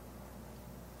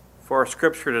For our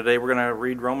scripture today, we're going to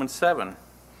read Romans 7,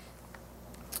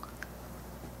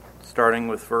 starting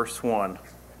with verse 1.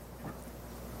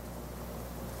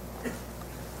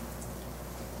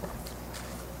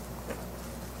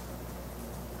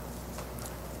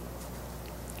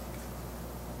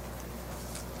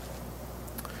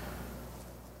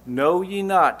 Know ye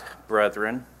not,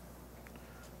 brethren,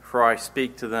 for I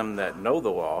speak to them that know the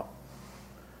law,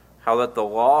 how that the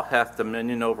law hath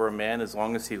dominion over a man as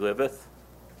long as he liveth?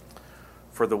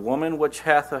 For the woman which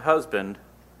hath a husband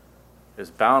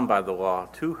is bound by the law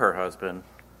to her husband,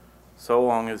 so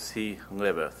long as he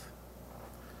liveth.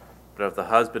 But if the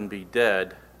husband be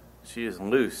dead, she is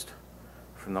loosed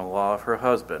from the law of her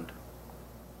husband.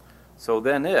 So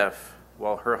then if,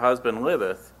 while her husband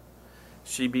liveth,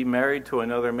 she be married to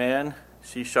another man,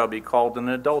 she shall be called an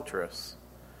adulteress.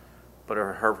 But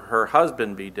if her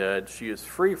husband be dead, she is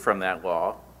free from that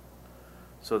law,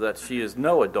 so that she is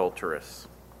no adulteress,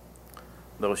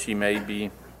 though she may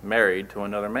be married to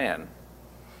another man.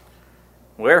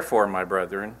 Wherefore, my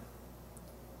brethren,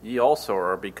 ye also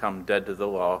are become dead to the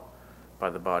law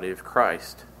by the body of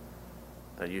Christ,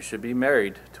 that you should be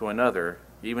married to another,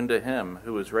 even to him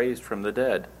who was raised from the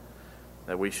dead,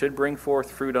 that we should bring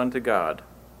forth fruit unto God.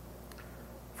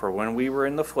 For when we were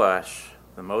in the flesh,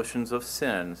 the motions of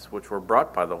sins which were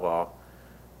brought by the law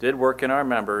did work in our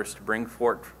members to bring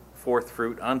forth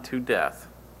fruit unto death.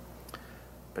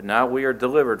 But now we are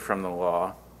delivered from the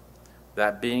law,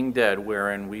 that being dead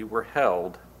wherein we were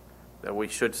held, that we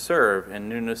should serve in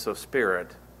newness of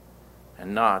spirit,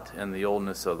 and not in the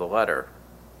oldness of the letter.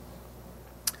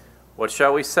 What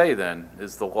shall we say then?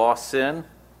 Is the law sin?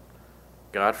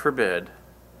 God forbid.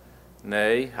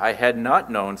 Nay, I had not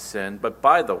known sin but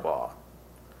by the law.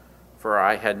 For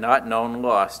I had not known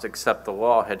lust, except the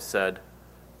law had said,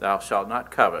 Thou shalt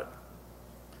not covet.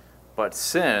 But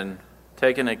sin,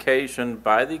 taken occasion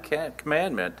by the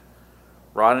commandment,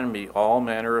 wrought in me all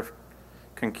manner of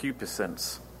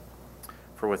concupiscence.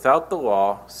 For without the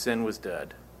law, sin was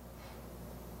dead.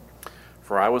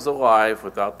 For I was alive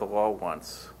without the law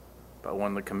once, but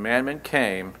when the commandment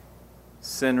came,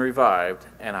 sin revived,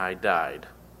 and I died.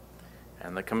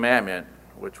 And the commandment,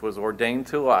 which was ordained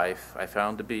to life, I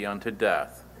found to be unto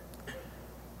death.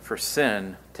 For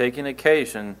sin, taking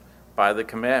occasion by the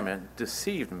commandment,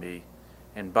 deceived me,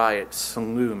 and by it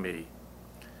slew me.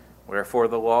 Wherefore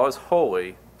the law is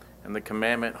holy, and the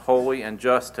commandment holy and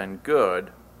just and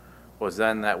good. Was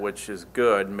then that which is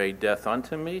good made death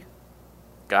unto me?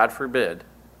 God forbid.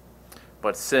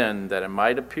 But sin, that it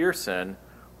might appear sin,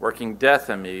 working death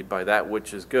in me by that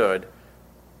which is good,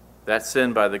 that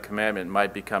sin by the commandment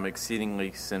might become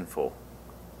exceedingly sinful.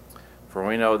 For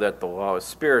we know that the law is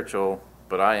spiritual,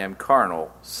 but I am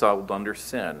carnal, sold under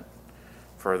sin.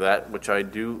 For that which I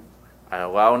do, I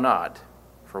allow not.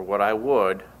 For what I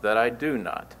would, that I do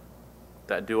not.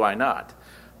 That do I not.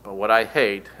 But what I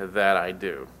hate, that I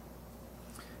do.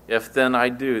 If then I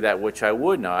do that which I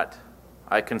would not,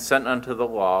 I consent unto the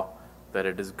law that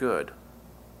it is good.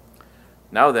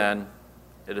 Now then,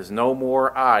 it is no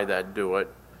more I that do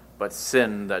it, but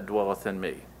sin that dwelleth in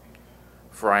me.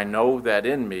 For I know that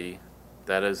in me,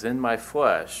 that is in my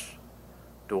flesh,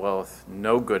 dwelleth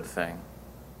no good thing.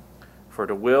 For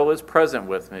the will is present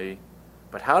with me,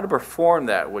 but how to perform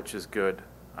that which is good,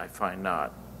 I find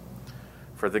not.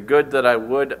 For the good that I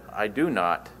would, I do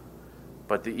not,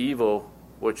 but the evil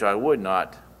which I would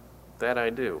not, that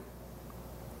I do.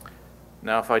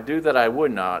 Now if I do that I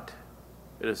would not,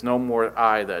 it is no more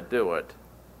I that do it,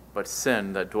 but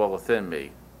sin that dwelleth in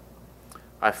me.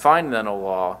 I find then a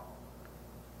law,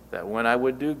 that when I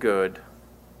would do good,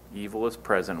 evil is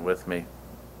present with me.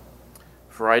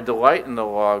 For I delight in the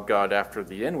law of God after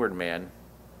the inward man,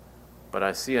 but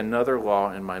I see another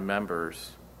law in my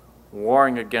members,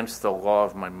 warring against the law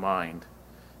of my mind,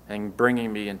 and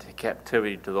bringing me into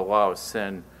captivity to the law of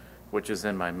sin which is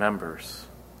in my members.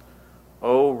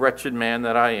 O wretched man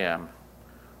that I am,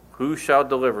 who shall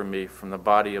deliver me from the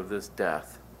body of this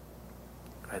death?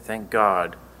 I thank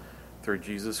God through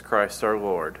Jesus Christ our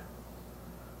Lord.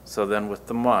 So then with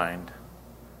the mind,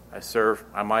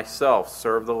 I myself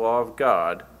serve the law of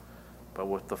God, but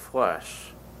with the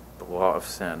flesh, the law of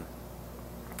sin.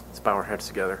 Let's bow our heads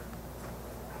together.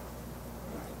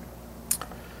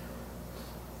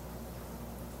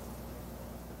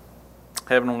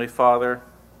 Heavenly Father,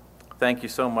 thank you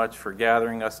so much for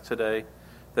gathering us today.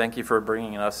 Thank you for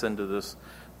bringing us into this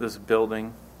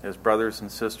building as brothers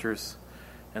and sisters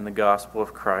in the gospel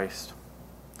of Christ.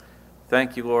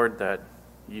 Thank you, Lord, that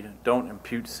you don't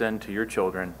impute sin to your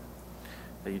children,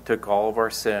 that you took all of our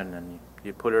sin and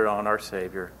you put it on our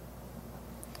Savior,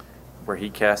 where he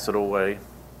cast it away.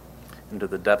 into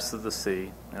the depths of the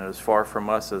sea, and as far from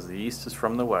us as the east is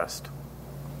from the west.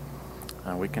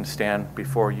 And we can stand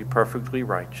before you perfectly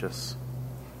righteous,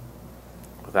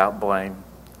 without blame,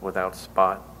 without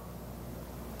spot.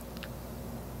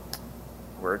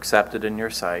 We're accepted in your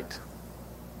sight.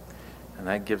 And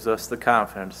that gives us the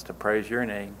confidence to praise your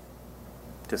name,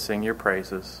 to sing your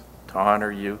praises, to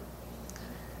honor you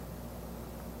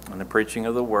in the preaching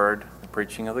of the word, the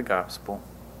preaching of the gospel.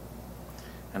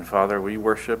 And Father, we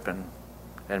worship and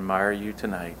admire you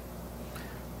tonight.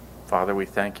 Father, we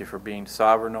thank you for being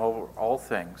sovereign over all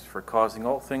things, for causing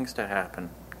all things to happen.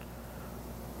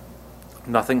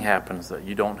 Nothing happens that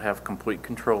you don't have complete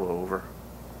control over.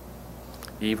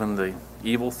 Even the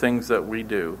evil things that we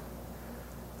do,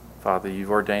 Father,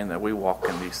 you've ordained that we walk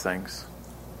in these things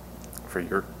for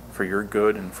your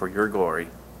good and for your glory.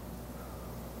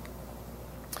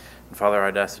 And Father,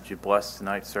 I'd ask that you bless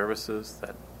tonight's services,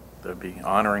 that they'll be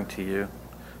honoring to you,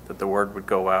 that the word would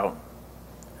go out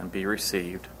and be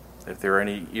received. If there are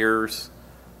any ears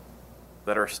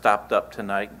that are stopped up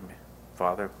tonight,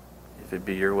 Father, if it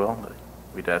be your will,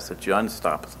 we'd ask that you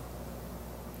unstop them.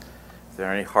 If there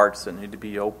are any hearts that need to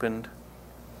be opened,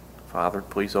 Father,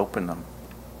 please open them.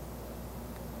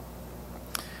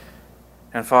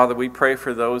 And Father, we pray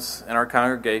for those in our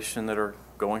congregation that are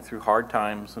going through hard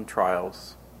times and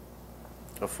trials,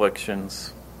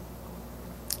 afflictions,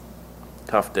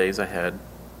 tough days ahead.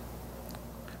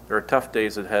 There are tough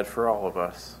days ahead for all of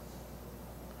us.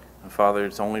 And Father,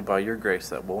 it's only by your grace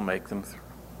that we'll make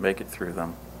it through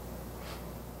them.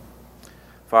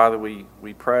 Father,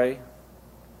 we pray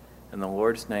in the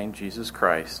Lord's name, Jesus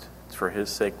Christ. It's for his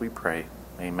sake we pray.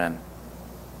 Amen.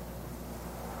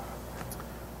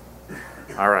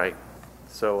 All right.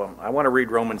 So I want to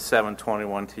read Romans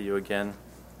 7:21 to you again.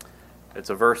 It's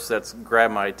a verse that's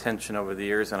grabbed my attention over the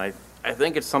years, and I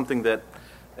think it's something that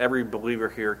every believer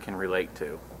here can relate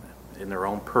to in their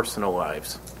own personal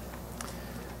lives.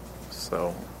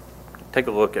 So take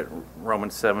a look at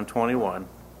Romans 7:21.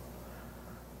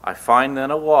 I find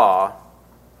then a law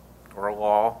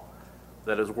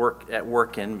that is at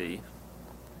work in me,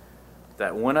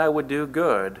 that when I would do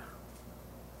good,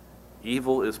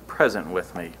 evil is present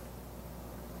with me.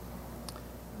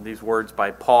 And these words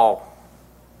by Paul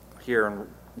here in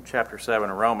chapter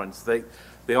 7 of Romans, they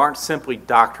aren't simply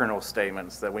doctrinal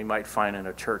statements that we might find in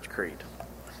a church creed.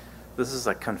 This is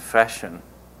a confession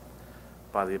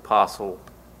by the apostle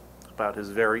about his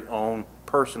very own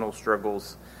personal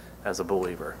struggles as a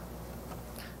believer.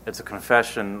 It's a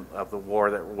confession of the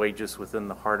war that wages within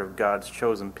the heart of God's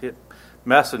chosen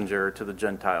messenger to the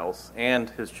Gentiles and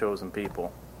his chosen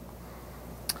people.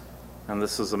 And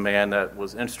this is a man that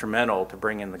was instrumental to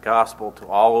bringing the gospel to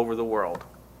all over the world.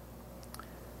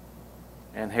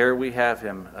 And here we have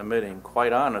him admitting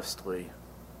quite honestly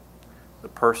the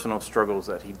personal struggles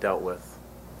that he dealt with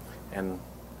and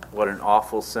what an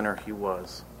awful sinner he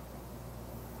was.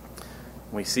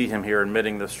 We see him here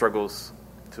admitting the struggles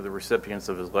to the recipients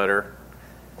of his letter.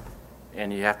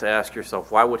 And you have to ask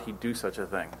yourself, why would he do such a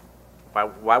thing?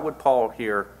 Why would Paul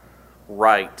here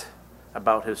write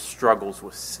about his struggles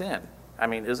with sin? I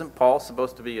mean, isn't Paul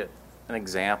supposed to be an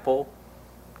example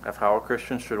of how a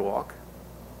Christian should walk?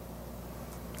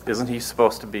 Isn't he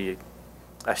supposed to be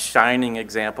a shining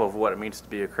example of what it means to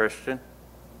be a Christian?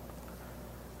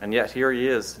 And yet here he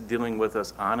is dealing with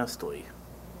us honestly.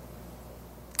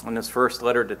 In his first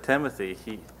letter to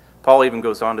Timothy, Paul even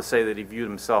goes on to say that he viewed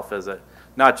himself as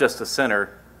not just a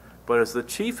sinner, but as the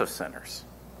chief of sinners.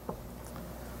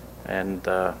 And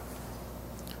I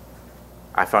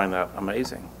find that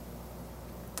amazing.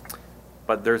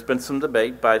 But there's been some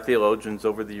debate by theologians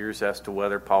over the years as to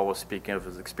whether Paul was speaking of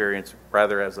his experience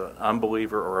rather as an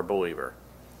unbeliever or a believer.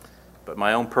 But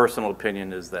my own personal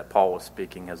opinion is that Paul was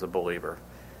speaking as a believer.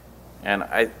 And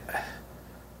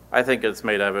I think it's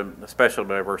made evident, especially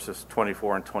by verses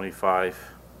 24 and 25.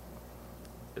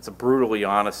 It's a brutally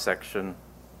honest section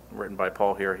written by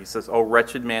Paul here. He says, "O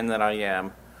wretched man that I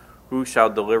am, who shall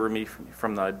deliver me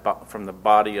from the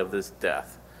body of this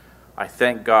death? I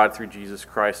thank God through Jesus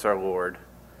Christ our Lord.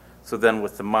 So then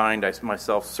with the mind I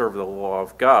myself serve the law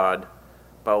of God,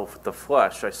 but with the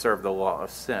flesh I serve the law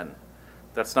of sin."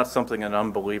 That's not something an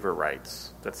unbeliever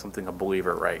writes. That's something a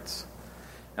believer writes.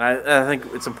 And I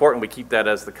think it's important we keep that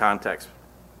as the context.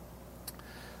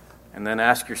 And then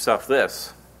ask yourself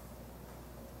this.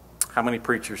 How many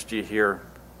preachers do you hear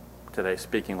today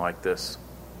speaking like this?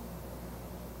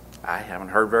 I haven't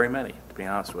heard very many, to be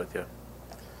honest with you.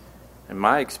 In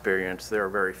my experience, there are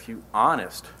very few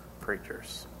honest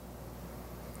preachers.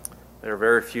 There are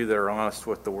very few that are honest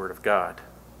with the Word of God.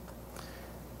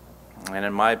 And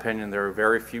in my opinion, there are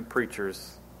very few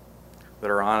preachers that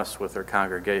are honest with their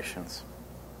congregations.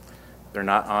 They're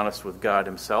not honest with God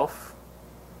himself,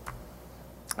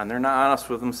 and they're not honest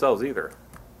with themselves either.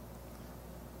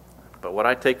 But what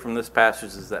I take from this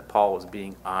passage is that Paul is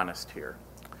being honest here,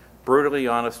 brutally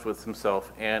honest with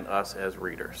himself and us as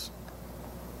readers.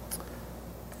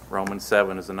 Romans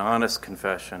 7 is an honest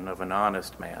confession of an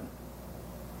honest man.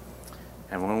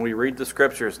 And when we read the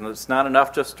scriptures, and it's not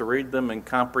enough just to read them and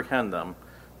comprehend them,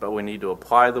 but we need to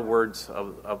apply the words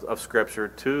of Scripture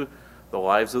to the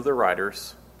lives of the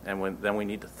writers, and then we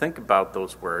need to think about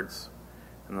those words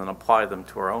and then apply them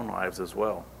to our own lives as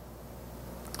well.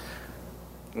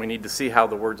 We need to see how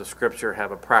the words of Scripture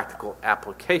have a practical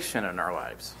application in our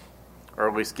lives, or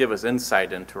at least give us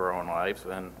insight into our own lives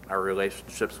and our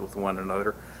relationships with one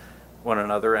another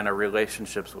and our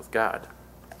relationships with God.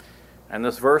 And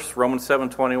this verse, Romans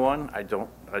 7:21, I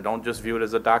don't just view it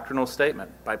as a doctrinal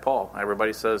statement by Paul.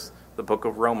 Everybody says the book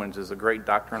of Romans is a great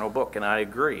doctrinal book, and I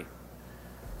agree.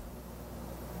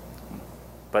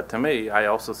 But to me, I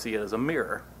also see it as a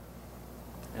mirror,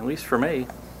 at least for me.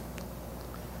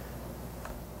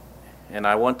 And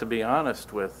I want to be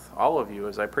honest with all of you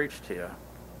as I preach to you.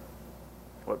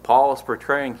 What Paul is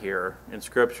portraying here in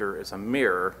Scripture is a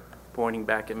mirror pointing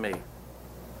back at me.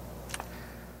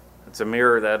 It's a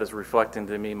mirror that is reflecting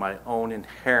to me my own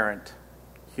inherent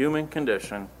human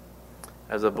condition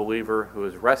as a believer who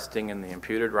is resting in the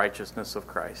imputed righteousness of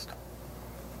Christ.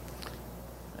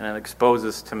 And it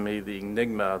exposes to me the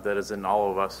enigma that is in all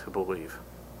of us who believe.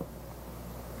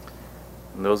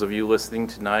 And those of you listening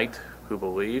tonight who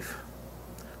believe,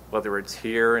 whether it's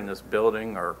here in this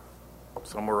building or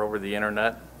somewhere over the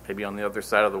internet, maybe on the other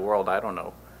side of the world, I don't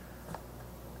know.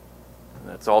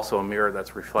 And it's also a mirror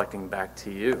that's reflecting back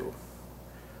to you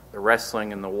the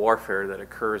wrestling and the warfare that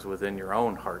occurs within your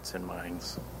own hearts and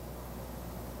minds.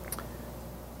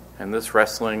 And this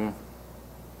wrestling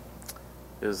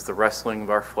is the wrestling of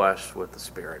our flesh with the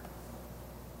Spirit.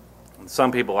 And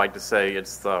some people like to say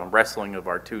it's the wrestling of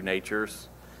our two natures.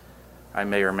 I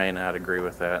may or may not agree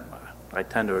with that. I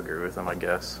tend to agree with them, I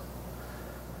guess.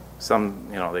 Some,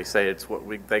 they say it's what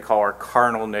they call our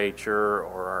carnal nature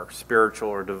or our spiritual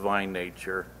or divine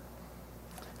nature.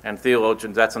 And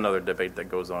theologians, that's another debate that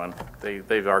goes on.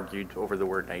 They've argued over the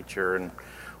word nature and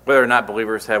whether or not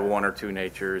believers have one or two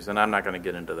natures, and I'm not going to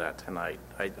get into that tonight.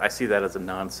 I see that as a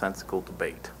nonsensical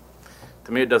debate.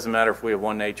 To me, it doesn't matter if we have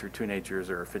one nature, two natures,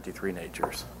 or 53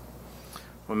 natures.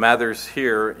 What matters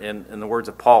here in the words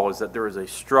of Paul is that there is a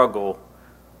struggle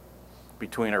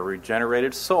between a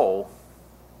regenerated soul,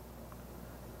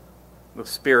 the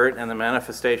Spirit, and the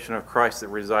manifestation of Christ that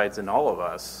resides in all of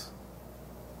us,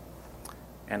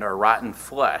 and our rotten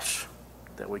flesh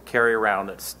that we carry around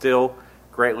that still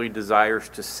greatly desires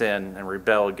to sin and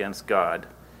rebel against God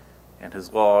and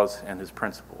his laws and his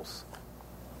principles.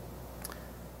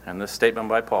 And this statement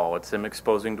by Paul, it's him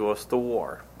exposing to us the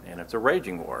war, and it's a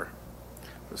raging war.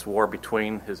 This war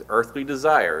between his earthly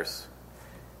desires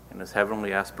and his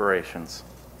heavenly aspirations.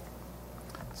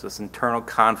 It's this internal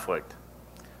conflict.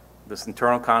 This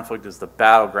internal conflict is the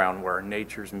battleground where our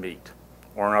natures meet,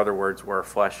 or in other words, where our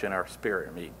flesh and our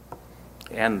spirit meet,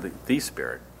 and the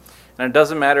Spirit. And it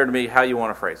doesn't matter to me how you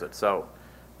want to phrase it. So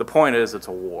the point is it's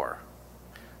a war.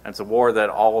 And it's a war that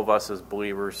all of us as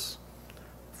believers,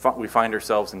 we find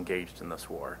ourselves engaged in this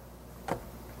war.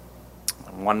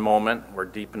 In one moment, we're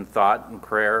deep in thought and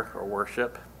prayer or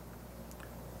worship.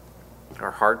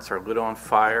 Our hearts are lit on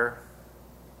fire,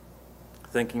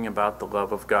 thinking about the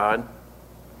love of God.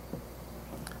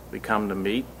 We come to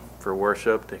meet for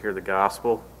worship, to hear the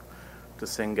gospel, to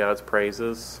sing God's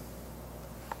praises.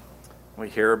 We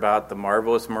hear about the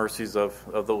marvelous mercies of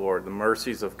the Lord, the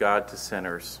mercies of God to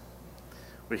sinners.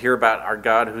 We hear about our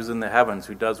God who's in the heavens,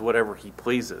 who does whatever he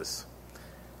pleases.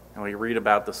 And we read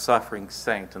about the suffering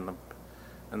saint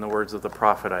in the words of the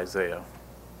prophet Isaiah.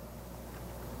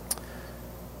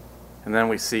 And then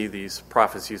we see these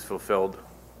prophecies fulfilled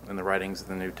in the writings of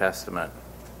the New Testament.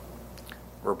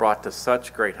 We're brought to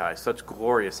such great highs, such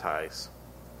glorious highs.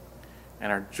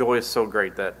 And our joy is so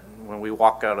great that when we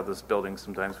walk out of this building,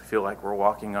 sometimes we feel like we're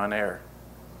walking on air.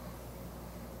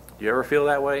 Do you ever feel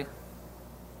that way?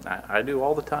 I do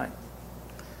all the time.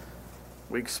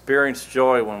 We experience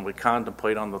joy when we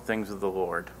contemplate on the things of the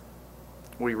Lord.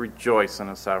 We rejoice in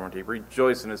his sovereignty,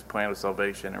 rejoice in his plan of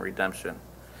salvation and redemption.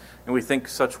 And we think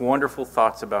such wonderful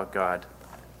thoughts about God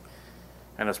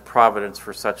and his providence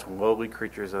for such lowly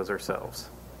creatures as ourselves.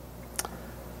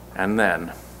 And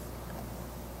then,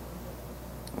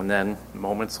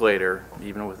 moments later,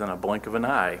 even within a blink of an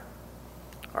eye,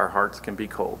 our hearts can be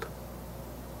cold.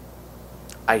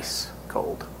 Ice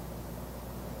cold.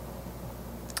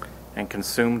 and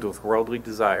consumed with worldly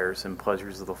desires and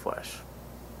pleasures of the flesh.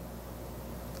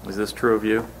 Is this true of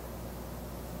you?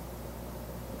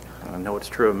 I know it's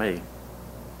true of me.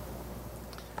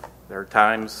 There are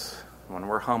times when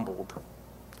we're humbled,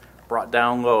 brought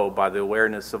down low by the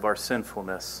awareness of our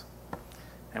sinfulness,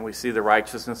 and we see the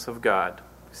righteousness of God,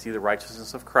 we see the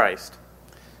righteousness of Christ,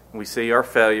 and we see our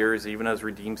failures even as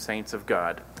redeemed saints of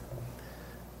God.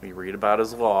 We read about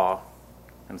His law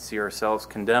and see ourselves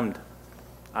condemned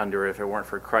under it if it weren't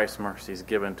for Christ's mercies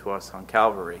given to us on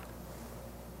Calvary.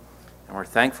 And we're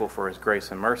thankful for His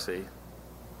grace and mercy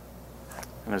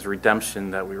and His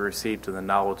redemption that we received to the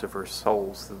knowledge of our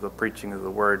souls through the preaching of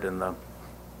the Word and the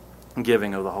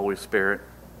giving of the Holy Spirit.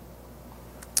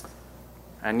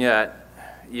 And yet,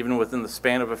 even within the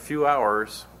span of a few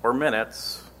hours or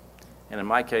minutes, and in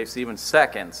my case, even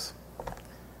seconds,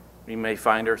 we may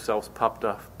find ourselves puffed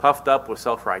up with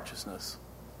self-righteousness.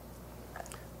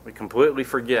 We completely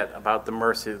forget about the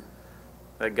mercy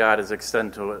that God has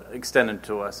extended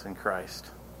to us in Christ.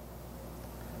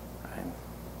 And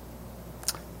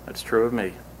that's true of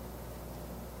me.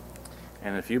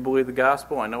 And if you believe the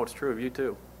gospel, I know it's true of you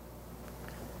too.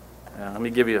 Let me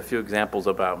give you a few examples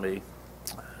about me.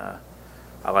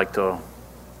 I like to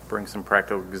bring some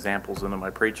practical examples into my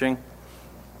preaching.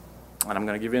 And I'm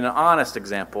going to give you an honest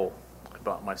example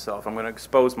about myself. I'm going to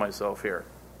expose myself here.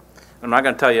 I'm not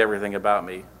going to tell you everything about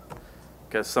me,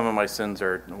 because some of my sins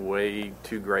are way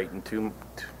too great and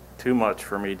too much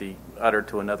for me to utter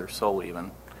to another soul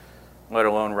even, let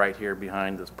alone right here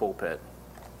behind this pulpit.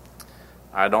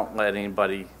 I don't let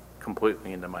anybody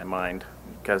completely into my mind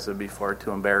because it'd be far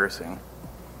too embarrassing.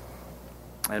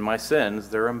 And my sins,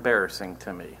 they're embarrassing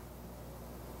to me,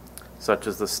 such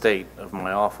as the state of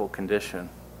my awful condition.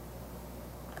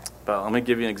 But let me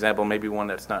give you an example, maybe one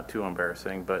that's not too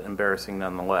embarrassing, but embarrassing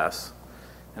nonetheless.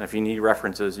 And if you need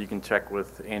references, you can check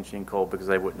with Angie and Cole because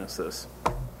they witnessed this.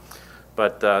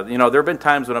 But, there have been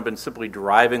times when I've been simply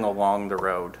driving along the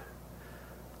road,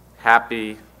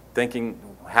 thinking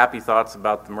happy thoughts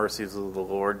about the mercies of the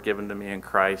Lord given to me in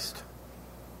Christ,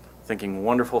 thinking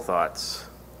wonderful thoughts.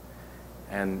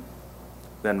 And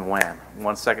then wham,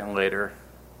 1 second later,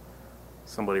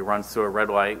 somebody runs through a red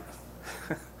light.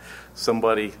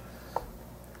 Somebody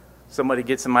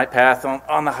gets in my path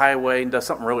on the highway and does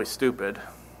something really stupid.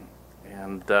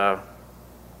 And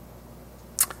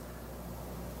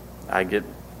I get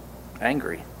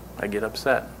angry. I get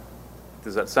upset.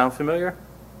 Does that sound familiar?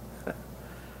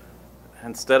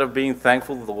 Instead of being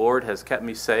thankful that the Lord has kept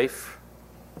me safe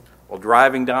while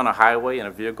driving down a highway in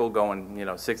a vehicle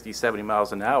going, 60, 70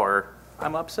 miles an hour,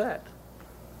 I'm upset.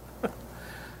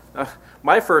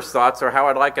 My first thoughts are how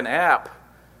I'd like an app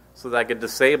so that I could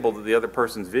disable the other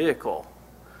person's vehicle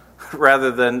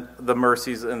rather than the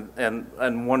mercies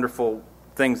and wonderful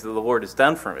things that the Lord has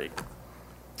done for me.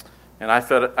 And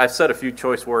I've said a few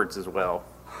choice words as well,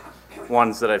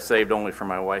 ones that I've saved only for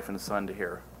my wife and son to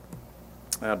hear.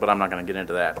 But I'm not going to get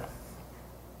into that.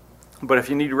 But if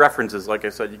you need references, like I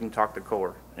said, you can talk to Cole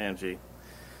or Angie.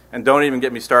 And don't even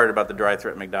get me started about the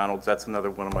drive-thru at McDonald's. That's another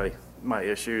one of my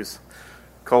issues.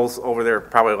 Cole's over there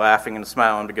probably laughing and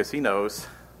smiling because he knows.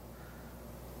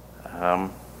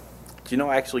 Do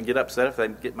I actually get upset if I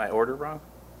get my order wrong?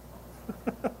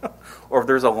 Or if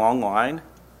there's a long line?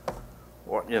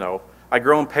 Or, I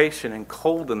grow impatient and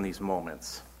cold in these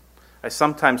moments. I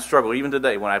sometimes struggle, even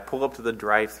today, when I pull up to the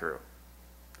drive-thru.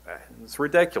 It's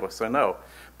ridiculous, I know.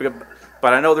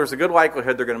 But I know there's a good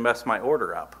likelihood they're going to mess my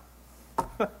order up.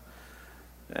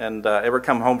 And ever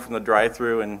come home from the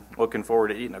drive-thru and looking forward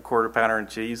to eating a quarter pounder and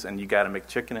cheese, and you got to make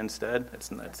chicken instead?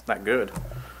 It's not good.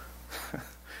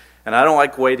 And I don't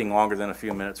like waiting longer than a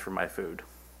few minutes for my food,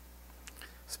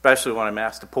 especially when I'm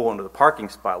asked to pull into the parking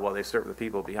spot while they serve the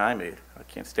people behind me. I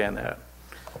can't stand that.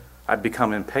 I've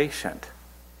become impatient.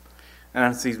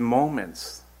 And it's these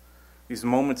moments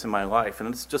in my life, and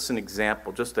it's just an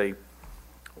example,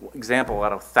 example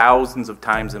out of thousands of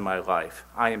times in my life.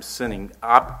 I'm sinning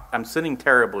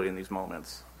terribly in these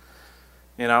moments.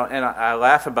 And I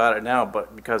laugh about it now,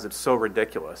 but because it's so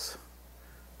ridiculous.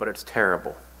 But it's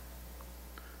terrible.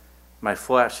 My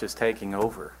flesh is taking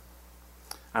over.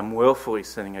 I'm willfully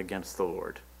sinning against the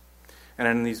Lord. And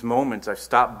in these moments, I've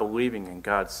stopped believing in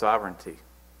God's sovereignty.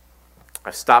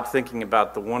 I've stopped thinking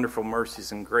about the wonderful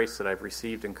mercies and grace that I've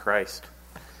received in Christ.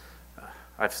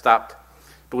 I've stopped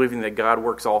believing that God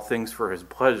works all things for His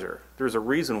pleasure. There's a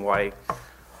reason why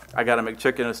I got to make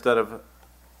chicken instead of a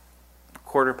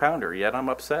quarter pounder, yet I'm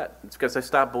upset. It's because I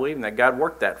stopped believing that God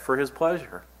worked that for His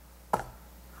pleasure.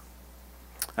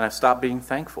 And I've stopped being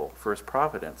thankful for His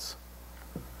providence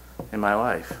in my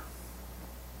life.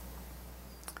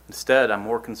 Instead, I'm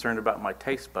more concerned about my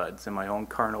taste buds and my own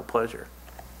carnal pleasure.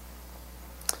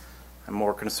 I'm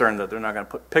more concerned that they're not going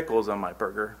to put pickles on my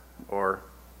burger, or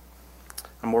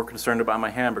I'm more concerned about my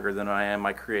hamburger than I am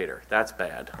my Creator. That's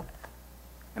bad.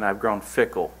 And I've grown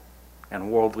fickle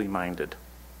and worldly minded.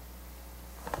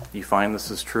 Do you find this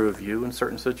is true of you in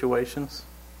certain situations?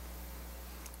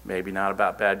 Maybe not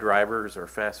about bad drivers or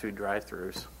fast food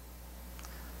drive-thrus.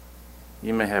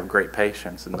 You may have great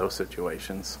patience in those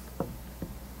situations.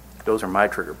 Those are my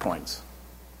trigger points.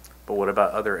 But what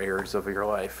about other areas of your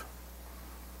life?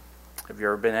 Have you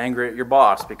ever been angry at your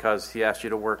boss because he asked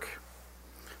you to work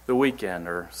the weekend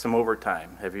or some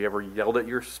overtime? Have you ever yelled at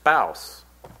your spouse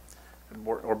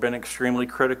or been extremely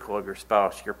critical of your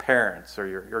spouse, your parents, or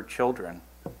your children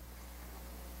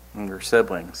and your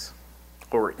siblings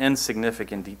over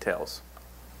insignificant details?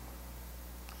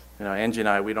 You know, Angie and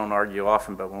I, we don't argue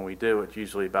often, but when we do, it's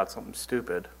usually about something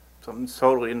stupid, something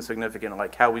totally insignificant,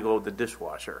 like how we load the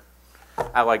dishwasher.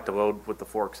 I like to load with the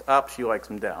forks up, she likes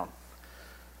them down.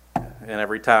 And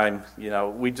every time, you know,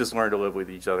 we just learn to live with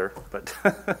each other. But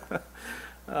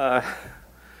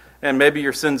and maybe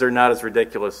your sins are not as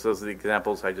ridiculous as the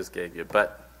examples I just gave you,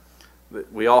 but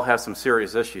we all have some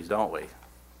serious issues, don't we?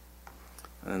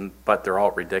 But they're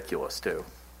all ridiculous too,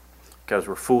 because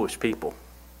we're foolish people.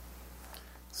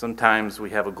 Sometimes we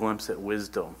have a glimpse at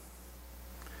wisdom,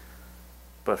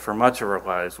 but for much of our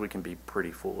lives we can be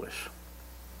pretty foolish.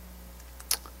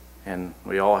 And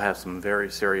we all have some very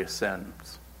serious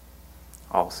sins.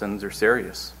 All sins are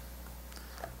serious,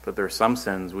 but there are some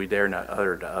sins we dare not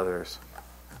utter to others.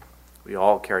 We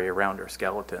all carry around our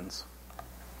skeletons.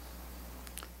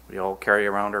 We all carry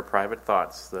around our private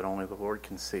thoughts that only the Lord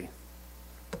can see.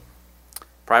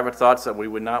 Private thoughts that we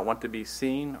would not want to be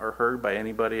seen or heard by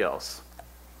anybody else.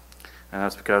 And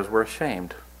that's because we're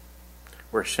ashamed.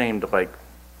 We're ashamed of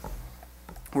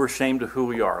who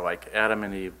we are, like Adam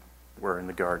and Eve were in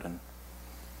the garden.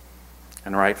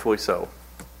 And rightfully so.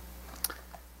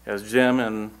 As Jim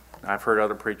and I've heard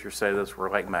other preachers say this,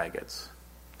 we're like maggots.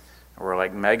 We're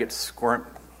like maggots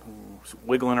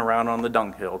wiggling around on the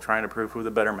dunghill, trying to prove who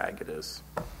the better maggot is.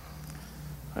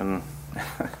 And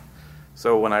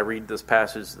so when I read this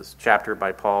passage, this chapter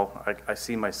by Paul, I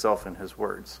see myself in his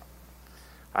words.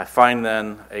 I find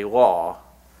then a law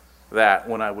that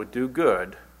when I would do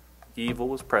good, evil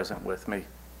was present with me.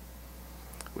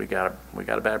 We got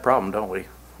a bad problem, don't we?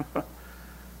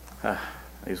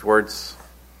 These words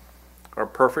are a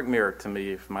perfect mirror to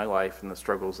me of my life and the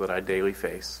struggles that I daily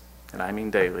face. And I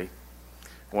mean daily.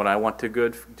 When I want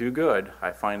to do good,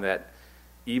 I find that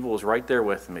evil is right there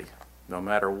with me, no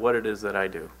matter what it is that I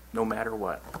do, no matter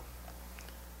what.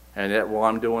 And yet while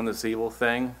I'm doing this evil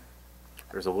thing,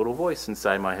 there's a little voice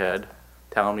inside my head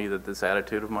telling me that this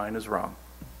attitude of mine is wrong.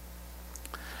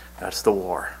 That's the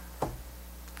war.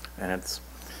 And it's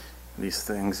these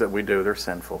things that we do, they're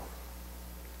sinful.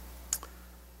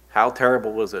 How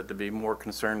terrible is it to be more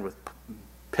concerned with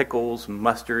pickles,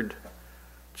 mustard,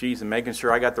 cheese, and making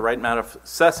sure I got the right amount of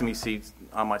sesame seeds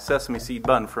on my sesame seed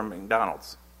bun from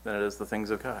McDonald's than it is the things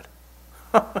of God?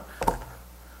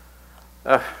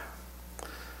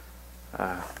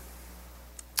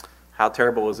 How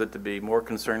terrible is it to be more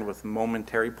concerned with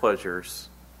momentary pleasures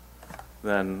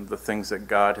than the things that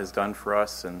God has done for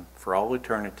us and for all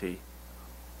eternity?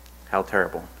 How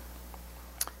terrible.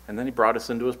 And then he brought us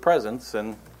into his presence,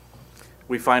 and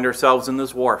we find ourselves in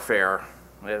this warfare.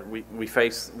 We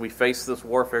face this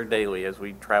warfare daily as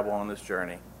we travel on this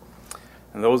journey.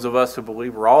 And those of us who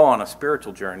believe we're all on a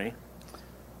spiritual journey,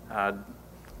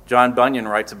 John Bunyan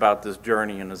writes about this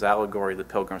journey in his allegory, The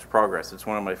Pilgrim's Progress. It's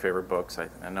one of my favorite books.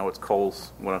 I know it's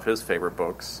Cole's one of his favorite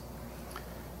books.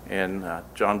 And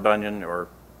John Bunyan, or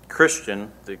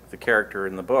Christian, the character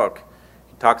in the book,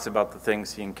 he talks about the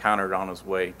things he encountered on his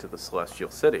way to the celestial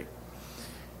city.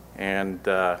 And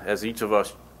as each of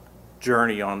us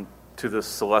journey on to this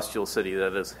celestial city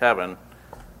that is heaven,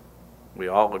 we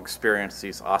all experience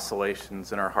these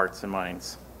oscillations in our hearts and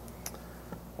minds.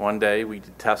 One day we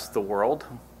detest the world,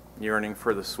 yearning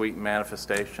for the sweet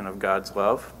manifestation of God's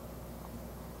love.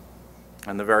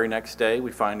 And the very next day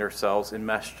we find ourselves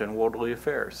enmeshed in worldly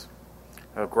affairs,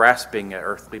 grasping at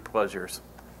earthly pleasures.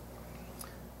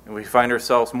 And we find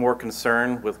ourselves more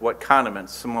concerned with what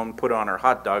condiments someone put on our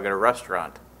hot dog at a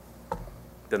restaurant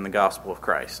than the gospel of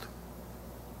Christ.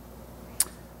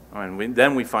 And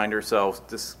then we find ourselves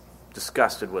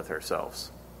disgusted with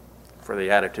ourselves for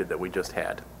the attitude that we just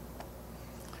had.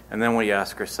 And then we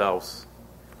ask ourselves,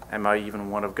 am I even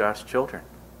one of God's children?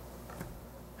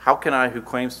 How can I, who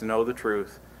claims to know the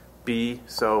truth, be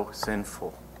so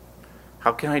sinful?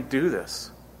 How can I do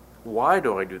this? Why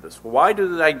do I do this? Why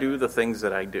do I do the things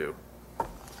that I do?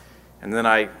 And then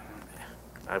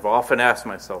I've often asked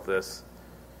myself this,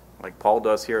 like Paul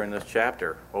does here in this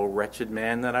chapter, "O wretched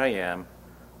man that I am,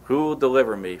 who will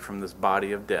deliver me from this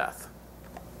body of death?"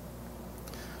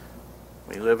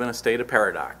 We live in a state of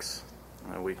paradox.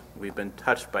 We've been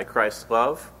touched by Christ's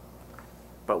love,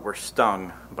 but we're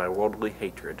stung by worldly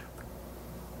hatred.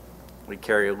 We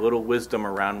carry a little wisdom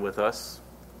around with us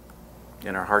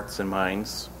in our hearts and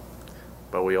minds,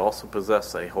 but we also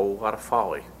possess a whole lot of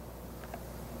folly.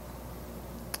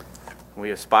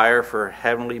 We aspire for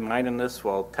heavenly mindedness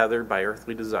while tethered by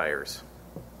earthly desires.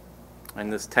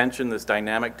 And this tension, this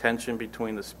dynamic tension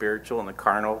between the spiritual and the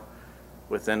carnal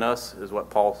within us is what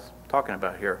Paul's talking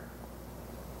about here.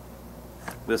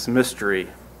 This mystery,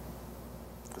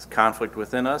 this conflict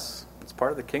within us, it's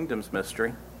part of the kingdom's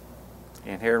mystery.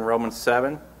 And here in Romans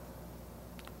 7,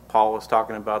 Paul is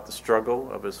talking about the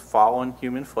struggle of his fallen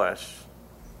human flesh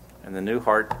and the new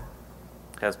heart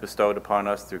has bestowed upon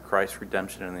us through Christ's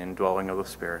redemption and the indwelling of the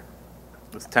Spirit.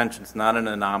 This tension is not an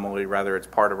anomaly, rather it's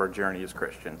part of our journey as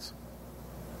Christians.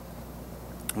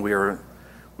 We are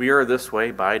this way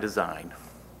by design.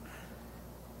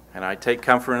 And I take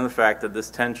comfort in the fact that this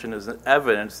tension is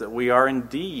evidence that we are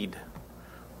indeed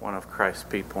one of Christ's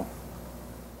people.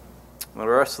 The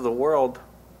rest of the world,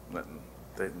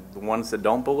 the ones that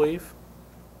don't believe,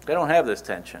 they don't have this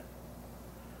tension.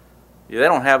 They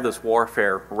don't have this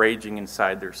warfare raging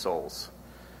inside their souls.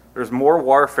 There's more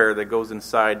warfare that goes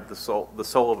inside the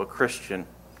soul of a Christian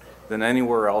than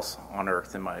anywhere else on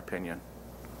earth, in my opinion.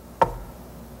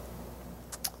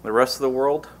 The rest of the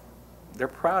world, they're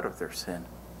proud of their sin.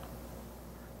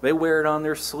 They wear it on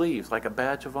their sleeves like a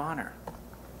badge of honor.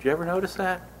 Do you ever notice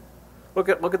that? Look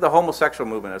at the homosexual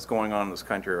movement that's going on in this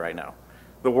country right now.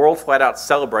 The world flat out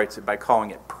celebrates it by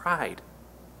calling it pride.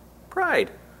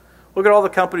 Pride. Look at all the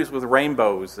companies with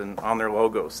rainbows on their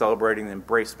logos celebrating the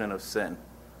embracement of sin.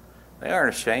 They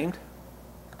aren't ashamed.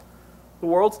 The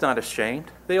world's not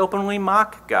ashamed. They openly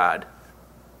mock God.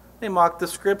 They mock the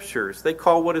scriptures. They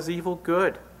call what is evil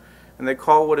good, and they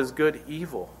call what is good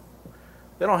evil.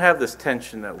 They don't have this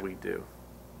tension that we do.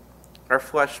 Our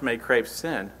flesh may crave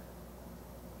sin,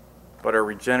 but our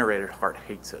regenerated heart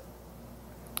hates it.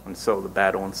 And so the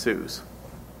battle ensues.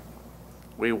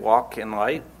 We walk in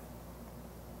light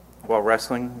while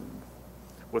wrestling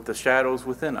with the shadows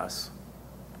within us.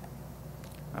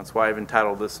 That's why I've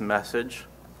entitled this message,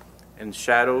 "In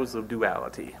Shadows of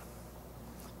Duality."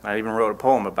 I even wrote a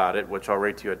poem about it, which I'll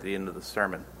read to you at the end of the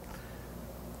sermon.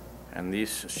 And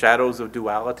these shadows of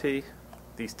duality,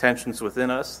 these tensions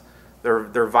within us,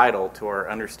 they're vital to our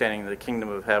understanding that the kingdom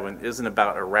of heaven isn't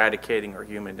about eradicating our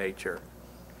human nature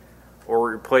or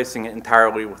replacing it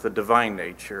entirely with a divine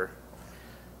nature.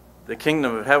 The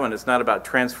kingdom of heaven is not about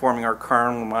transforming our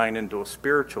carnal mind into a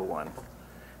spiritual one.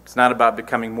 It's not about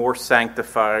becoming more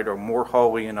sanctified or more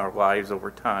holy in our lives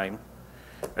over time.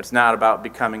 It's not about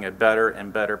becoming a better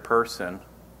and better person.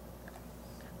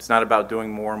 It's not about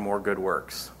doing more and more good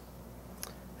works.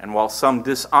 And while some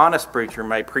dishonest preacher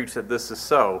may preach that this is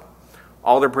so,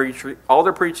 all their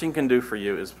preaching can do for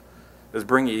you is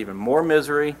bring you even more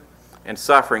misery and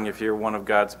suffering if you're one of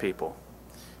God's people.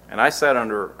 And I sat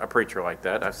under a preacher like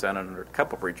that. I've sat under a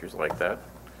couple preachers like that.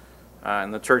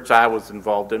 And the church I was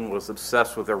involved in was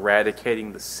obsessed with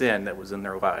eradicating the sin that was in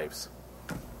their lives.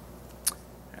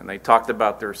 And they talked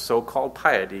about their so-called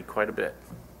piety quite a bit.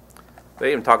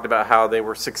 They even talked about how they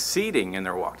were succeeding in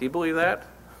their walk. Do you believe that?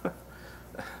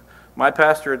 My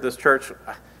pastor at this church,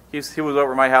 he was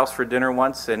over at my house for dinner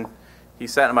once, and he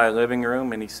sat in my living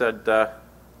room, and he said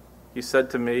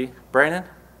to me, "Brandon,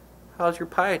 how's your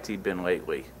piety been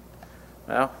lately?"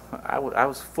 Well, I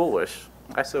was foolish.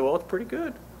 I said, "Well, it's pretty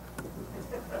good."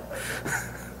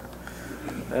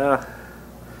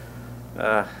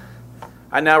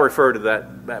 I now refer to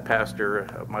that pastor,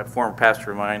 my former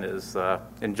pastor of mine, as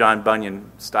in John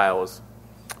Bunyan style, as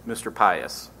Mr.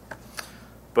 Pious.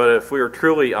 But if we are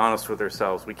truly honest with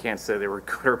ourselves, we can't say they were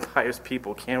good or pious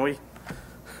people, can we?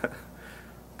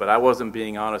 But I wasn't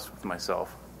being honest with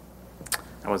myself.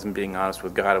 I wasn't being honest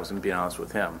with God. I wasn't being honest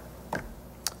with Him. I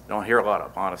don't hear a lot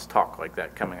of honest talk like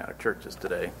that coming out of churches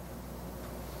today.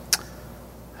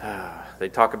 They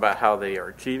talk about how they are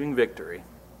achieving victory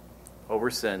over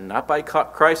sin, not by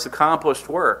Christ's accomplished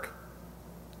work,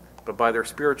 but by their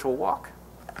spiritual walk.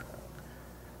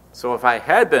 So if I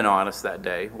had been honest that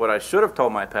day, what I should have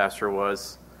told my pastor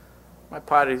was, my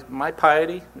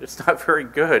piety, it's not very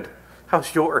good.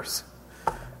 How's yours?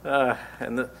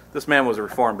 This man was a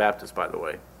Reformed Baptist, by the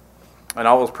way. And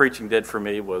all his preaching did for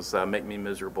me was make me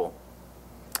miserable.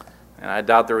 And I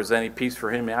doubt there was any peace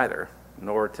for him either,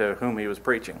 nor to whom he was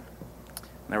preaching.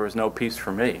 And there was no peace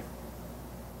for me.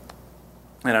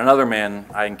 And another man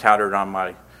I encountered on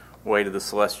my way to the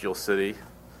celestial city,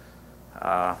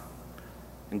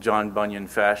 in John Bunyan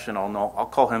fashion, I'll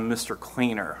call him Mr.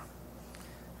 Cleaner.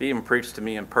 He even preached to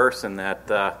me in person that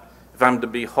if I'm to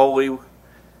be holy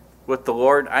with the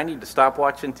Lord, I need to stop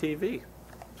watching TV.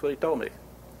 That's what he told me.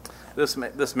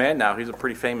 This man now, he's a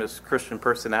pretty famous Christian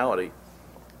personality,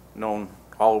 known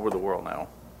all over the world now.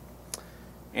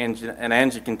 And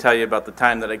Angie can tell you about the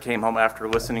time that I came home after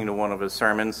listening to one of his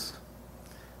sermons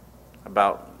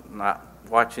about not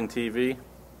watching TV.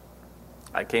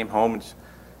 I came home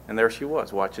and there she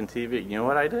was watching TV. You know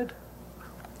what I did?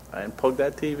 I unplugged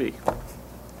that TV.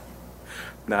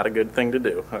 Not a good thing to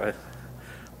do.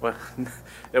 Well,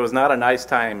 it was not a nice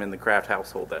time in the Kraft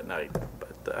household that night,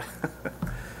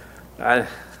 but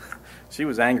she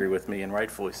was angry with me, and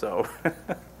rightfully so.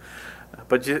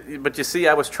 But you see,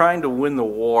 I was trying to win the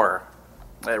war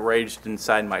that raged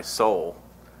inside my soul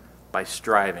by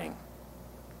striving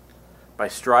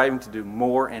to do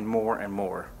more and more and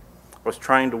more. I was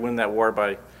trying to win that war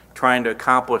by trying to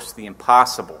accomplish the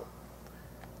impossible,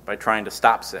 by trying to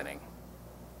stop sinning,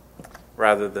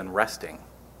 rather than resting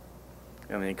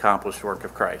in the accomplished work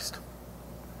of Christ.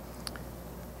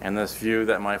 And this view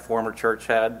that my former church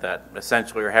had, that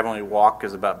essentially our heavenly walk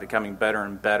is about becoming better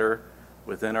and better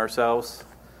within ourselves,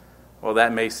 well,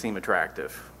 that may seem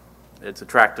attractive. It's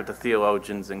attractive to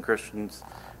theologians and Christians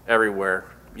everywhere,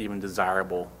 even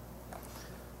desirable.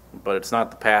 But it's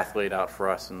not the path laid out for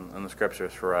us in the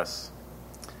Scriptures for us.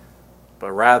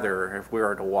 But rather, if we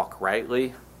are to walk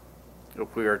rightly,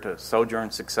 if we are to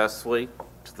sojourn successfully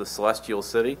to the celestial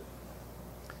city,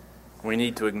 we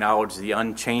need to acknowledge the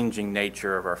unchanging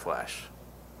nature of our flesh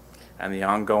and the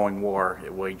ongoing war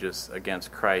it wages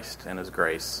against Christ and His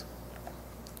grace.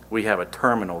 We have a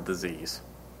terminal disease.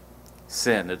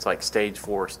 Sin, it's like stage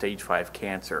 4, stage 5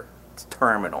 cancer. It's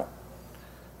terminal.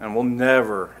 And we'll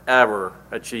never, ever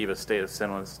achieve a state of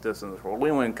sinlessness in this world. We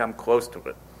won't even come close to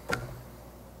it.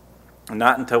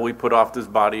 Not until we put off this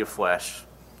body of flesh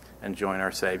and join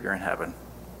our Savior in heaven.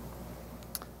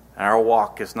 And our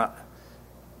walk is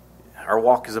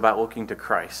about looking to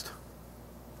Christ,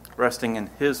 resting in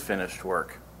His finished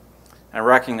work, and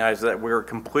recognize that we are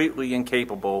completely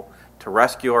incapable to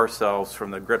rescue ourselves from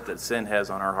the grip that sin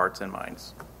has on our hearts and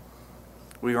minds.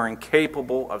 We are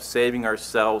incapable of saving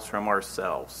ourselves from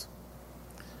ourselves.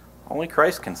 Only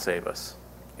Christ can save us.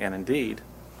 And indeed,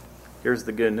 here's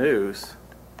the good news.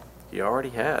 He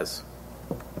already has.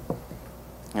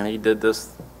 And He did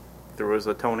this through His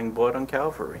atoning blood on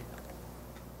Calvary.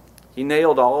 He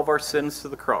nailed all of our sins to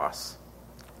the cross.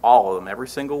 All of them, every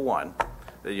single one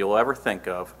that you'll ever think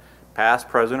of, past,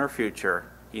 present, or future.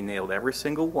 He nailed every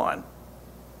single one.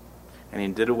 And He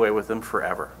did away with them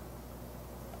forever.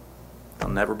 They'll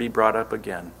never be brought up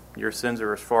again. Your sins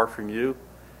are as far from you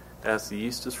as the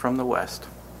east is from the west.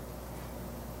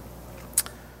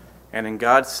 And in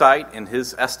God's sight, in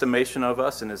His estimation of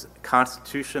us, in His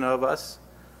constitution of us,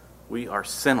 we are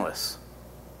sinless.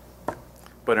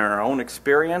 But in our own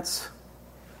experience,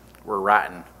 we're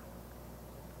rotten.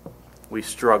 We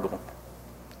struggle.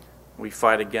 We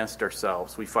fight against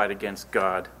ourselves. We fight against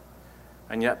God.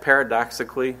 And yet,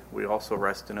 paradoxically, we also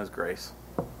rest in His grace.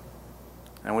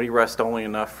 And we rest only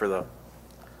enough for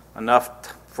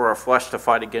our flesh to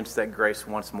fight against that grace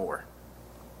once more.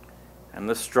 And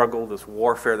this struggle, this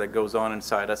warfare that goes on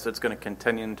inside us, it's going to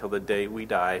continue until the day we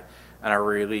die and are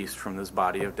released from this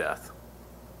body of death.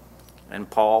 And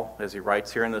Paul, as he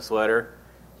writes here in this letter,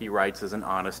 he writes as an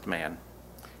honest man.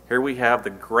 Here we have the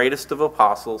greatest of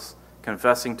apostles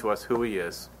confessing to us who he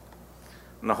is.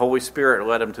 And the Holy Spirit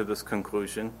led him to this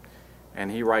conclusion, and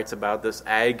he writes about this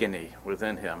agony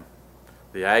within him,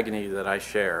 the agony that I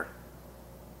share.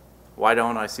 Why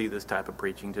don't I see this type of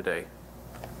preaching today?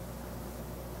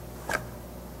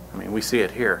 I mean, we see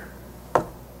it here,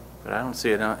 but I don't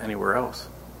see it anywhere else.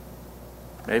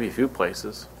 Maybe a few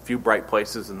places, a few bright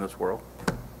places in this world.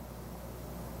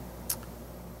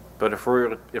 But if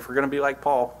we're going to be like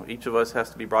Paul, each of us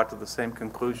has to be brought to the same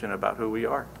conclusion about who we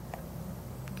are.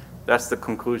 That's the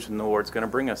conclusion the Lord's going to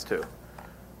bring us to.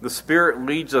 The Spirit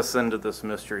leads us into this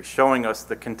mystery, showing us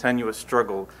the continuous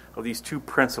struggle of these two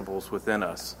principles within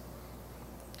us.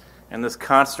 And this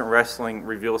constant wrestling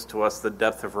reveals to us the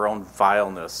depth of our own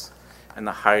vileness and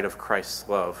the height of Christ's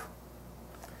love.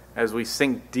 As we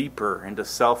sink deeper into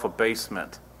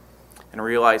self-abasement and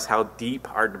realize how deep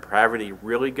our depravity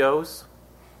really goes,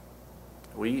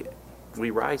 we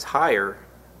rise higher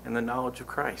in the knowledge of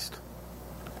Christ.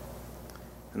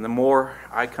 And the more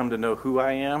I come to know who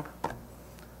I am,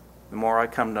 the more I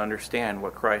come to understand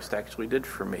what Christ actually did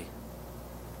for me.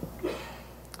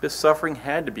 His suffering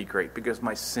had to be great because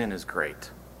my sin is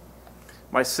great.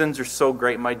 My sins are so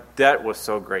great. My debt was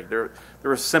so great. There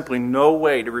was simply no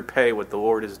way to repay what the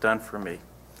Lord has done for me.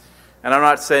 And I'm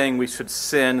not saying we should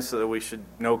sin so that we should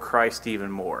know Christ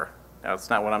even more. That's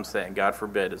not what I'm saying. God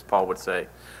forbid, as Paul would say.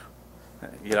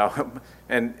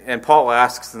 And Paul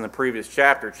asks in the previous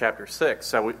chapter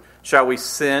 6, shall we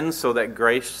sin so that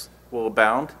grace will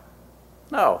abound?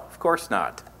 No, of course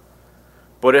not.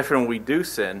 But if and when we do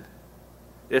sin,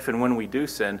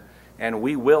 and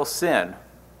we will sin,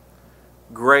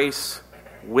 grace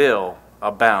will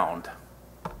abound.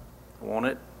 Won't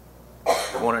it?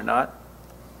 Won't it not?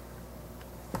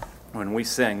 When we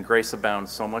sin, grace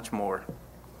abounds so much more.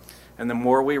 And the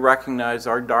more we recognize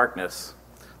our darkness,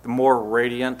 the more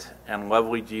radiant and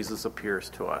lovely Jesus appears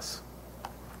to us.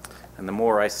 And the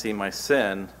more I see my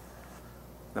sin,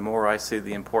 the more I see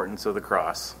the importance of the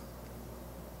cross.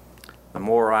 The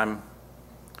more I'm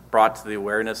brought to the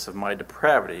awareness of my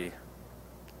depravity,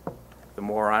 the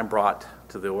more I'm brought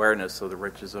to the awareness of the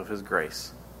riches of His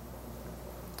grace.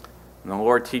 And the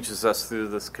Lord teaches us through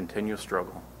this continual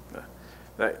struggle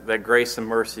that grace and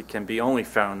mercy can be only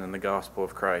found in the gospel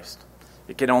of Christ.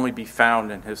 It can only be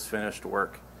found in His finished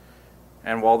work.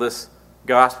 And while this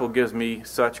gospel gives me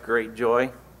such great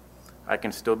joy, I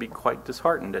can still be quite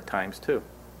disheartened at times too.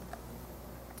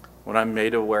 When I'm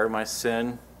made aware of my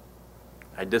sin,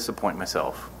 I disappoint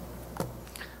myself.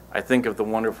 I think of the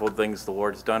wonderful things the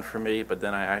Lord's done for me, but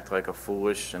then I act like a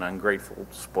foolish and ungrateful,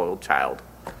 spoiled child.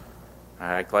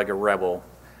 I act like a rebel,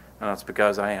 and that's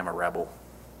because I am a rebel.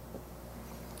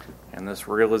 And this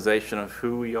realization of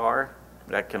who we are,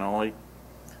 that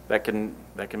can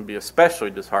be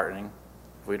especially disheartening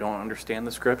if we don't understand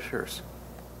the Scriptures.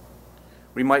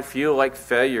 We might feel like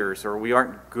failures or we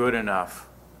aren't good enough.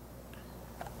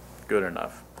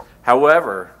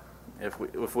 However,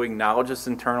 if we acknowledge this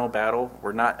internal battle,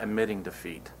 we're not admitting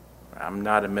defeat. I'm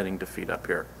not admitting defeat up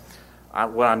here.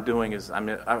 What I'm doing is I'm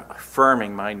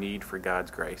affirming my need for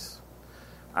God's grace.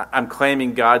 I'm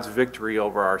claiming God's victory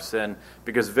over our sin,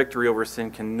 because victory over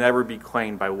sin can never be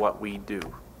claimed by what we do.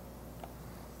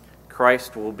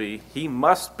 He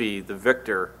must be the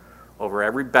victor over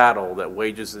every battle that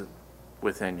wages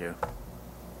within you.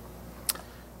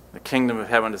 The kingdom of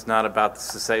heaven is not about the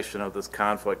cessation of this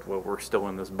conflict while we're still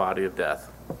in this body of death.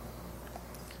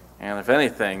 And if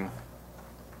anything,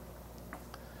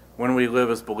 when we live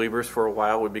as believers for a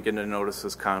while, we begin to notice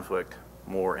this conflict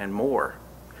more and more.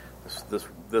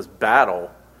 This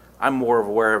battle, I'm more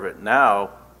aware of it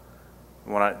now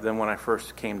than when I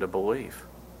first came to believe.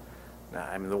 Now,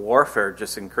 I mean, the warfare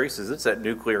just increases. It's at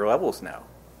nuclear levels now.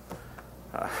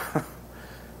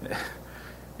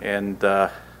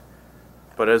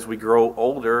 But as we grow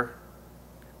older,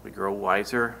 we grow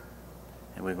wiser,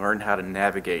 and we learn how to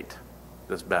navigate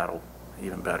this battle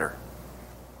even better.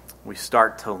 We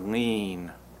start to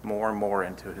lean more and more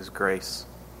into His grace.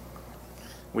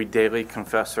 We daily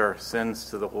confess our sins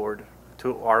to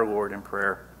our Lord in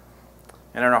prayer.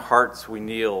 And in our hearts we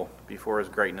kneel before His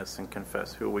greatness and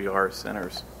confess who we are as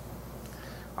sinners.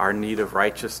 Our need of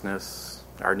righteousness,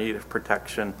 our need of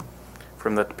protection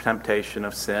from the temptation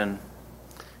of sin,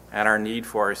 and our need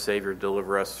for our Savior to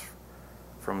deliver us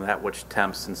from that which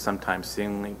tempts and sometimes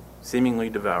seemingly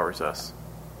devours us.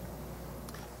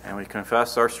 And we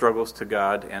confess our struggles to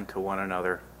God and to one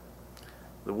another.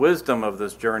 The wisdom of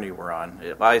this journey we're on,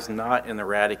 it lies not in the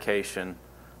eradication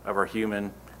of our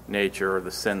human nature or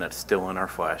the sin that's still in our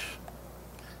flesh,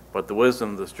 but the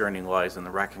wisdom of this journey lies in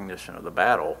the recognition of the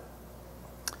battle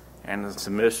and the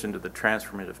submission to the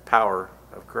transformative power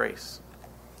of grace.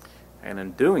 And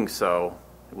in doing so,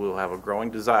 we will have a growing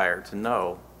desire to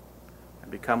know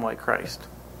and become like Christ.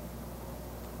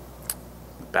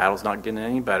 The battle's not getting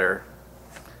any better.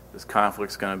 This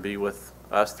conflict's going to be with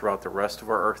us throughout the rest of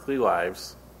our earthly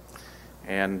lives.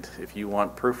 And if you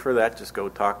want proof for that, just go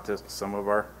talk to some of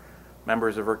our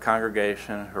members of our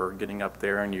congregation who are getting up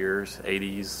there in years,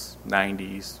 80s,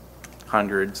 90s,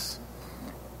 100s.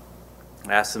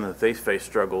 Ask them if they face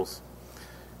struggles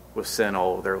with sin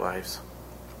all of their lives.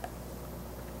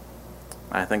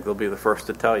 I think they'll be the first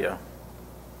to tell you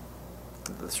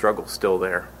that the struggle's still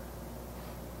there.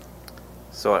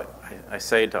 So I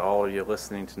say to all of you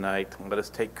listening tonight, let us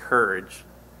take courage,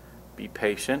 be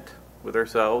patient with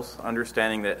ourselves,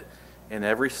 understanding that in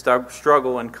every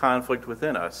struggle and conflict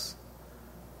within us,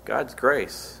 God's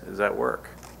grace is at work.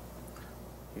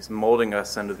 He's molding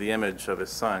us into the image of His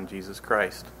Son, Jesus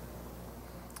Christ.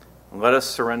 And let us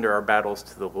surrender our battles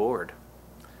to the Lord.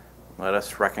 Let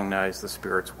us recognize the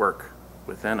Spirit's work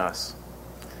within us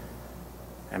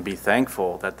and be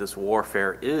thankful that this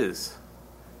warfare is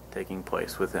taking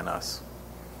place within us.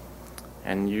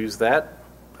 And use that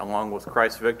along with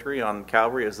Christ's victory on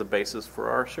Calvary, as the basis for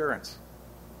our assurance.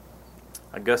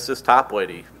 Augustus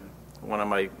Toplady, one of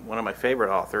my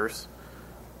favorite authors,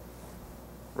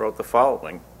 wrote the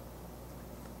following.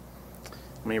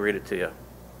 Let me read it to you.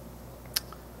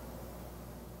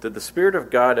 Did the Spirit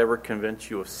of God ever convince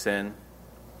you of sin?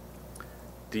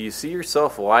 Do you see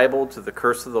yourself liable to the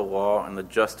curse of the law and the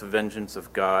just vengeance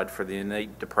of God for the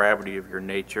innate depravity of your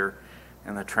nature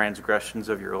and the transgressions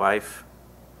of your life?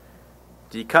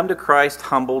 Do you come to Christ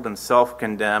humbled and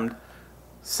self-condemned,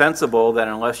 sensible that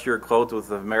unless you are clothed with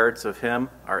the merits of Him,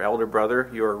 our elder brother,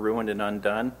 you are ruined and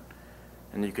undone,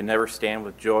 and you can never stand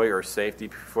with joy or safety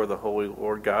before the holy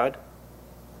Lord God?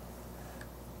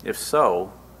 If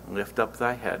so, lift up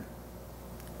thy head.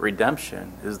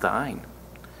 Redemption is thine.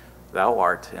 Thou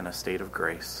art in a state of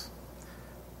grace.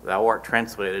 Thou art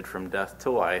translated from death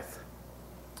to life.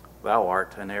 Thou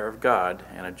art an heir of God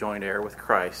and a joint heir with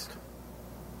Christ.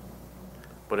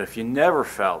 But if you never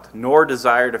felt, nor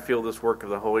desire to feel this work of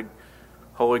the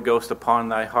Holy Ghost upon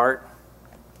thy heart,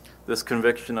 this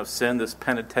conviction of sin, this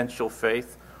penitential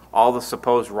faith, all the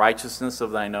supposed righteousness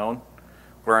of thine own,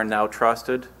 wherein thou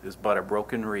trusted, is but a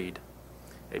broken reed,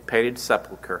 a painted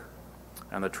sepulchre,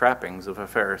 and the trappings of a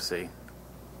Pharisee.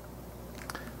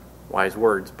 Wise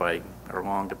words by our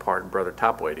long-departed brother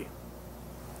Toplady.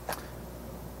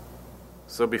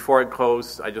 So before I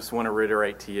close, I just want to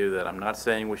reiterate to you that I'm not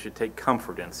saying we should take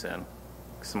comfort in sin.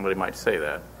 Somebody might say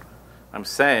that. I'm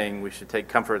saying we should take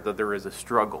comfort that there is a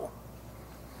struggle.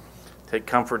 Take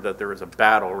comfort that there is a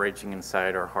battle raging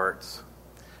inside our hearts.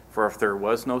 For if there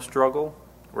was no struggle,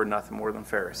 we're nothing more than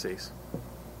Pharisees.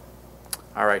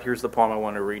 All right, here's the poem I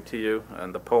want to read to you.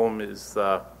 And the poem is...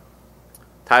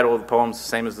 title of the poem is the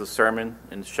same as the sermon,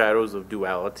 In Shadows of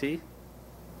Duality.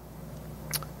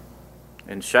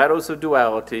 In shadows of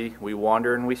duality, we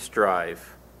wander and we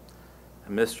strive,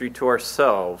 a mystery to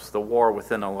ourselves, the war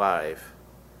within alive.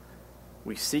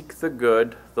 We seek the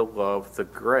good, the love, the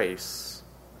grace,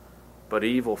 but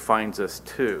evil finds us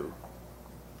too.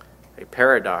 A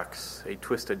paradox, a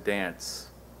twisted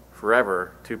dance,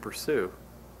 forever to pursue.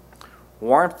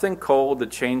 Warmth and cold, the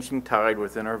changing tide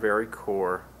within our very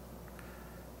core,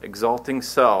 exalting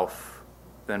self,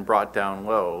 then brought down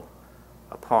low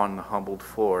upon the humbled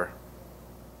floor.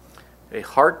 A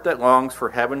heart that longs for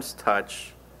heaven's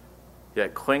touch,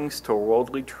 yet clings to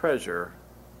worldly treasure.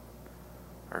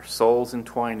 Our souls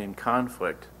entwined in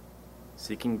conflict,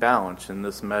 seeking balance in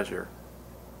this measure.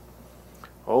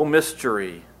 O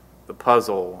mystery, the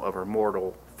puzzle of our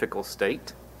mortal fickle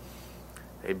state,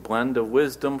 a blend of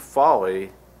wisdom,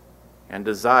 folly, and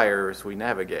desire as we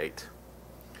navigate.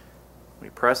 We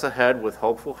press ahead with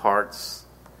hopeful hearts,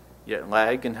 yet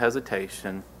lag in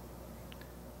hesitation.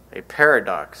 A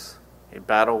paradox, a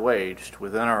battle waged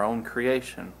within our own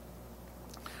creation.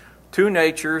 Two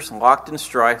natures locked in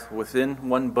strife within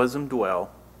one bosom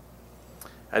dwell,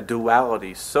 a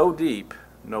duality so deep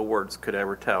no words could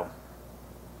ever tell.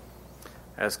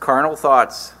 As carnal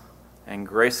thoughts and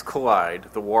grace collide,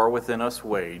 the war within us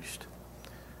waged,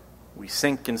 we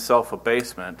sink in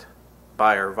self-abasement,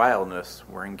 by our vileness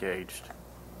we're engaged.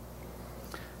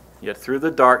 Yet through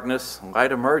the darkness,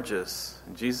 light emerges,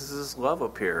 and Jesus' love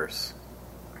appears.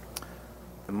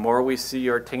 The more we see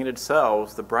our tainted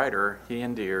selves, the brighter He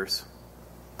endears.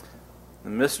 The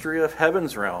mystery of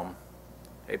heaven's realm,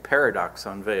 a paradox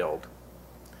unveiled.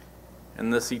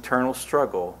 In this eternal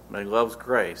struggle, may love's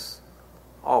grace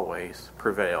always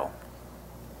prevail.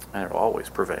 And it will always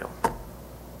prevail.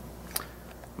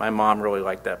 My mom really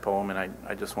liked that poem, and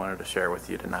I just wanted to share with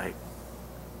you tonight.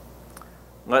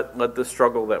 Let the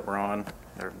struggle that we're on,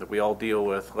 or that we all deal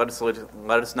with, let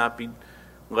us not be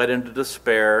led into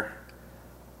despair,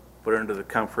 but into the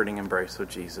comforting embrace of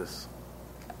Jesus.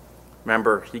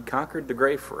 Remember, He conquered the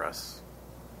grave for us.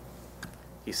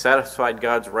 He satisfied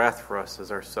God's wrath for us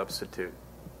as our substitute.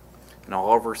 And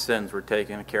all of our sins were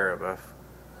taken care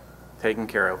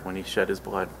of when He shed His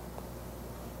blood.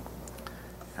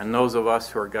 And those of us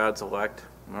who are God's elect,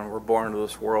 when we're born into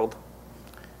this world,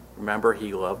 remember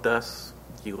He loved us.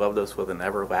 He loved us with an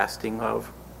everlasting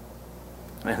love.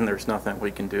 And there's nothing we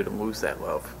can do to lose that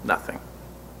love. Nothing.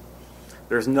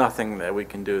 There's nothing that we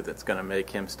can do that's going to make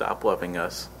Him stop loving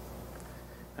us.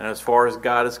 And as far as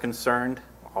God is concerned,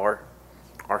 our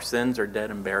sins are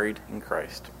dead and buried in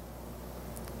Christ.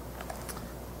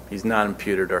 He's not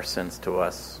imputed our sins to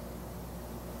us.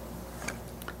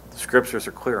 The scriptures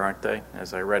are clear, aren't they?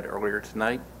 As I read earlier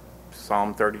tonight,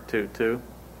 Psalm 32:2.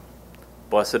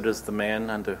 Blessed is the man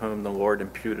unto whom the Lord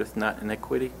imputeth not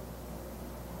iniquity,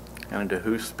 and unto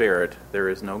whose spirit there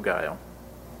is no guile.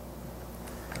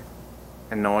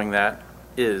 And knowing that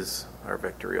is our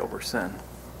victory over sin.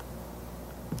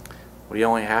 We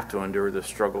only have to endure this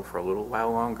struggle for a little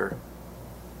while longer.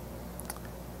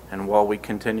 And while we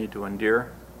continue to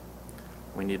endure,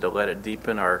 we need to let it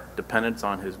deepen our dependence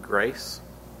on His grace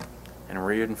and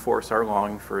reinforce our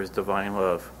longing for His divine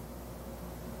love.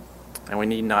 And we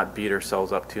need not beat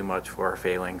ourselves up too much for our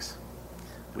failings.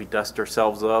 We dust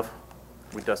ourselves off,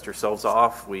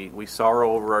 we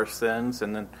sorrow over our sins,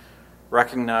 and then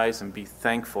recognize and be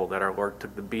thankful that our Lord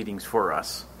took the beatings for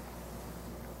us.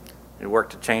 We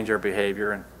work to change our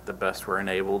behavior and the best we're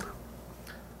enabled,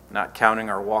 not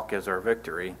counting our walk as our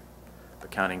victory,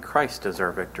 but counting Christ as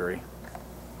our victory.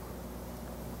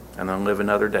 And then live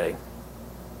another day.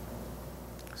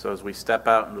 So as we step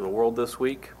out into the world this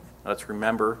week, let's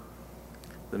remember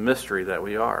the mystery that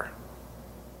we are,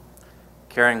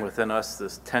 carrying within us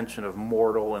this tension of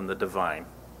mortal and the divine.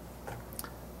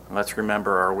 And let's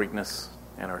remember our weakness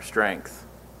and our strength,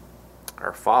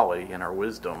 our folly and our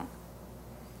wisdom,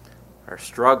 our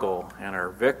struggle and our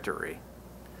victory,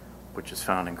 which is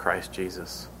found in Christ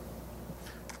Jesus.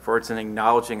 For it's in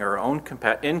acknowledging our own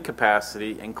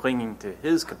incapacity and clinging to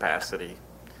His capacity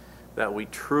that we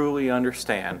truly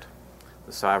understand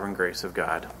the sovereign grace of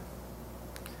God.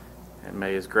 And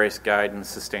may His grace guide and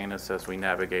sustain us as we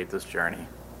navigate this journey.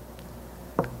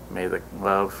 May the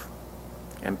love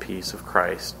and peace of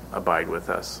Christ abide with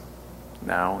us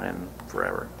now and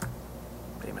forever.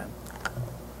 Amen.